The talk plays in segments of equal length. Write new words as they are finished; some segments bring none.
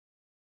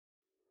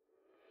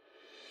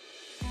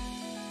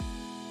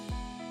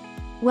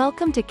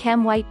Welcome to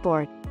Chem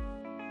Whiteboard.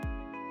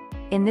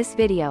 In this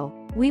video,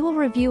 we will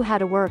review how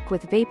to work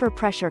with vapor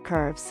pressure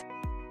curves.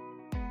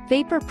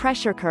 Vapor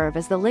pressure curve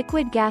is the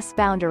liquid-gas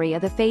boundary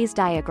of the phase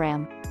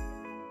diagram.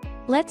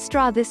 Let's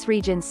draw this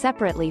region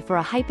separately for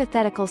a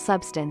hypothetical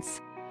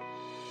substance.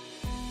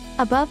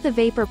 Above the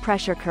vapor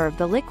pressure curve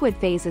the liquid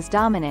phase is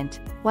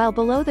dominant, while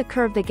below the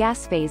curve the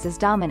gas phase is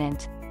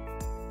dominant.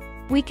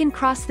 We can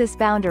cross this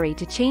boundary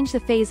to change the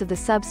phase of the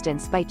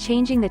substance by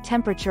changing the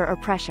temperature or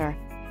pressure.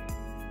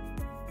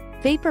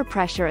 Vapor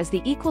pressure is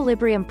the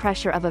equilibrium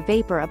pressure of a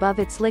vapor above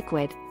its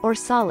liquid, or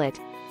solid,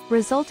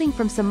 resulting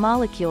from some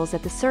molecules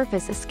at the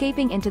surface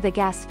escaping into the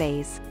gas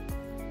phase.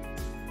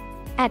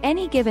 At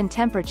any given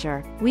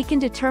temperature, we can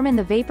determine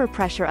the vapor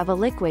pressure of a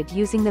liquid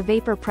using the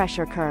vapor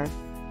pressure curve.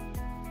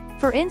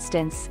 For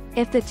instance,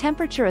 if the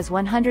temperature is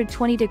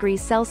 120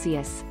 degrees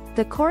Celsius,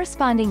 the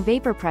corresponding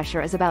vapor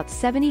pressure is about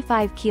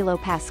 75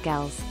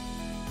 kilopascals.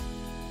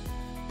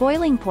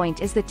 Boiling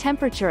point is the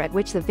temperature at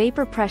which the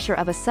vapor pressure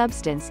of a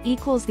substance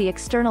equals the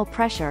external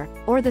pressure,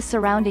 or the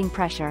surrounding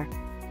pressure.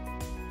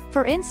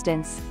 For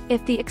instance,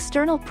 if the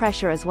external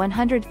pressure is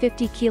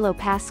 150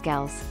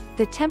 kilopascals,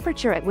 the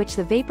temperature at which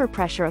the vapor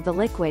pressure of the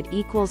liquid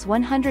equals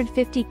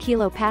 150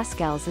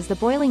 kilopascals is the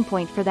boiling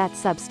point for that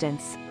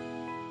substance.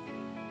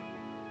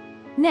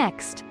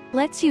 Next,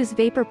 let's use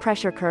vapor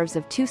pressure curves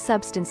of two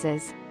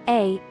substances,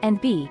 A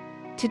and B,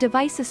 to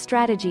devise a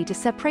strategy to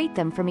separate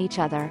them from each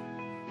other.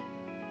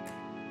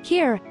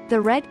 Here,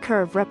 the red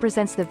curve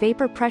represents the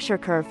vapor pressure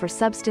curve for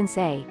substance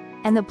A,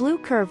 and the blue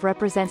curve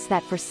represents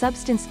that for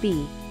substance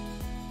B.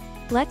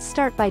 Let's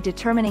start by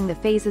determining the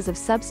phases of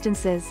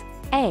substances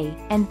A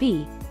and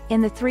B in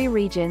the three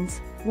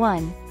regions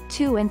 1,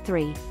 2 and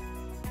 3.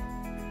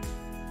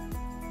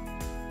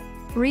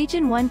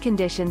 Region 1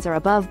 conditions are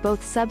above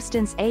both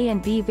substance A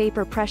and B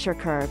vapor pressure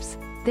curves,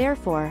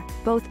 therefore,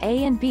 both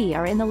A and B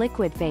are in the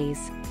liquid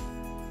phase.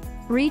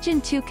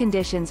 Region 2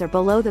 conditions are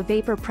below the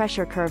vapor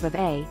pressure curve of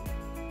A,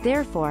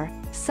 therefore,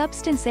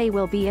 substance A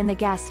will be in the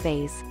gas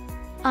phase.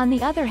 On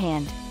the other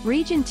hand,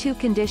 region 2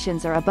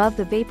 conditions are above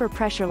the vapor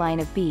pressure line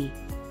of B,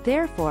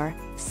 therefore,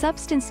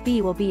 substance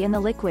B will be in the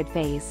liquid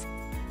phase.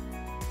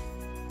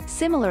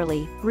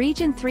 Similarly,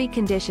 region 3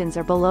 conditions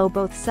are below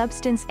both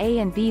substance A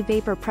and B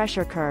vapor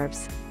pressure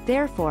curves,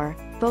 therefore,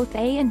 both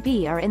A and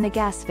B are in the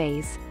gas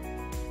phase.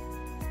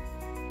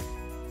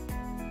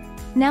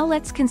 Now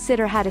let's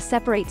consider how to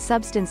separate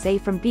substance A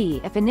from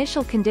B if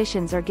initial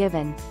conditions are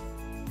given.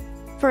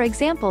 For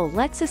example,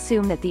 let's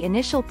assume that the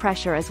initial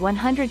pressure is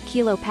 100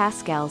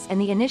 kilopascals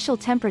and the initial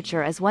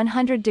temperature is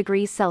 100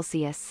 degrees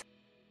Celsius.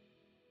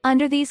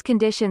 Under these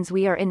conditions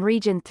we are in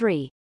region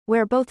 3,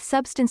 where both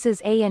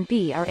substances A and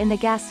B are in the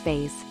gas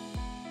phase.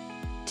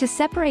 To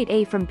separate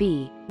A from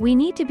B, we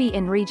need to be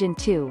in region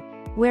 2,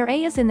 where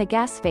A is in the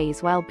gas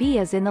phase while B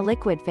is in the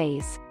liquid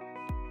phase.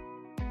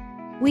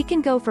 We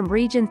can go from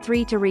region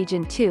 3 to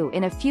region 2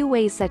 in a few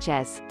ways, such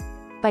as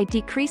by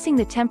decreasing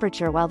the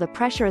temperature while the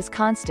pressure is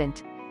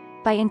constant,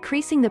 by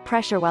increasing the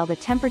pressure while the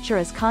temperature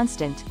is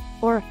constant,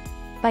 or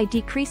by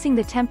decreasing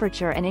the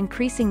temperature and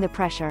increasing the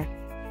pressure.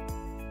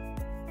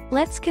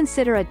 Let's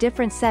consider a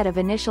different set of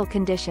initial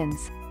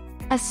conditions.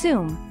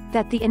 Assume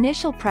that the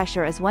initial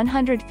pressure is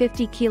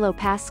 150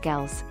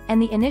 kilopascals,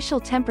 and the initial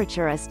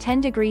temperature is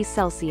 10 degrees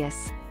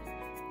Celsius.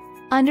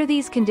 Under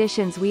these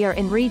conditions we are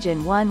in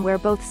region 1 where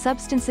both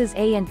substances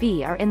A and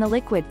B are in the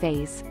liquid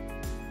phase.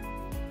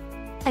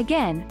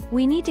 Again,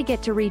 we need to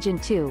get to region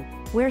 2,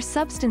 where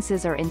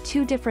substances are in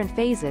two different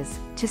phases,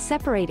 to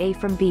separate A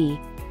from B.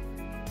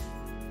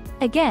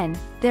 Again,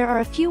 there are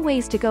a few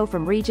ways to go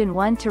from region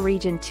 1 to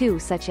region 2,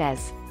 such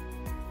as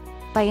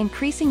by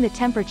increasing the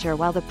temperature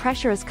while the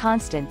pressure is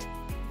constant,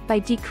 by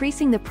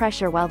decreasing the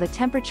pressure while the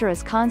temperature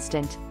is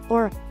constant,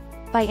 or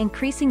by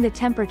increasing the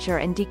temperature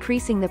and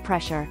decreasing the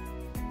pressure.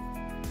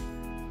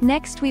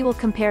 Next we will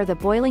compare the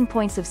boiling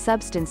points of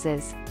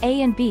substances,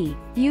 A and B,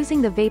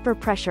 using the vapor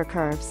pressure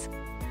curves.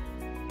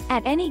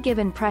 At any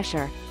given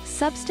pressure,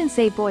 substance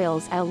A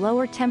boils at a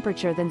lower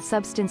temperature than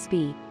substance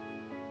B.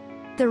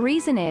 The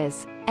reason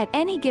is, at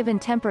any given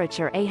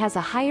temperature A has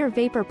a higher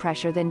vapor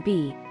pressure than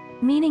B,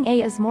 meaning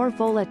A is more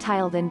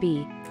volatile than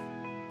B.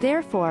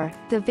 Therefore,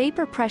 the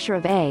vapor pressure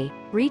of A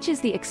reaches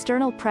the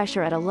external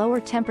pressure at a lower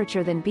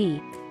temperature than B.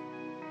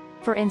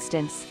 For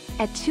instance,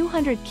 at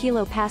 200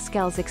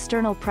 kilopascals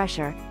external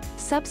pressure,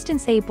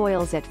 substance A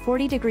boils at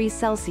 40 degrees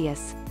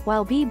Celsius,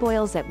 while B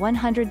boils at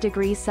 100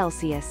 degrees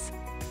Celsius.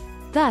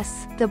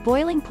 Thus, the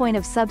boiling point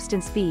of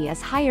substance B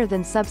is higher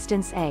than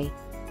substance A.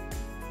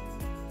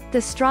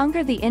 The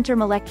stronger the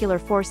intermolecular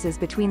forces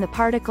between the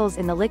particles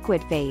in the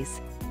liquid phase,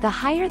 the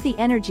higher the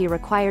energy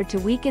required to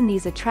weaken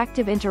these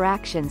attractive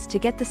interactions to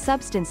get the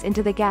substance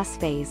into the gas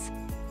phase.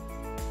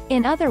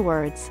 In other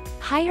words,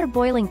 higher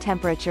boiling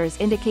temperatures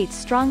indicate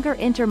stronger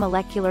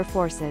intermolecular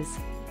forces.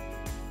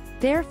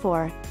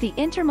 Therefore, the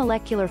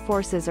intermolecular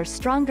forces are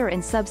stronger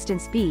in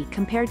substance B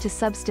compared to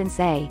substance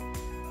A.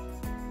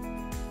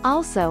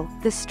 Also,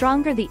 the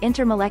stronger the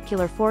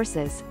intermolecular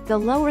forces, the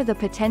lower the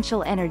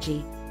potential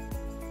energy.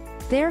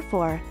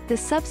 Therefore, the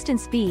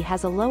substance B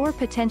has a lower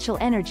potential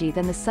energy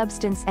than the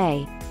substance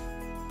A.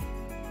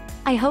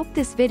 I hope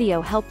this video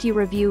helped you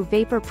review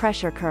vapor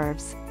pressure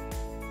curves.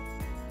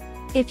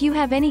 If you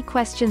have any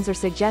questions or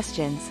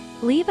suggestions,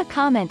 leave a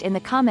comment in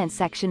the comment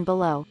section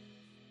below.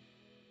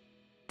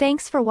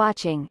 Thanks for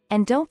watching,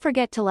 and don't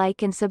forget to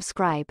like and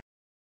subscribe.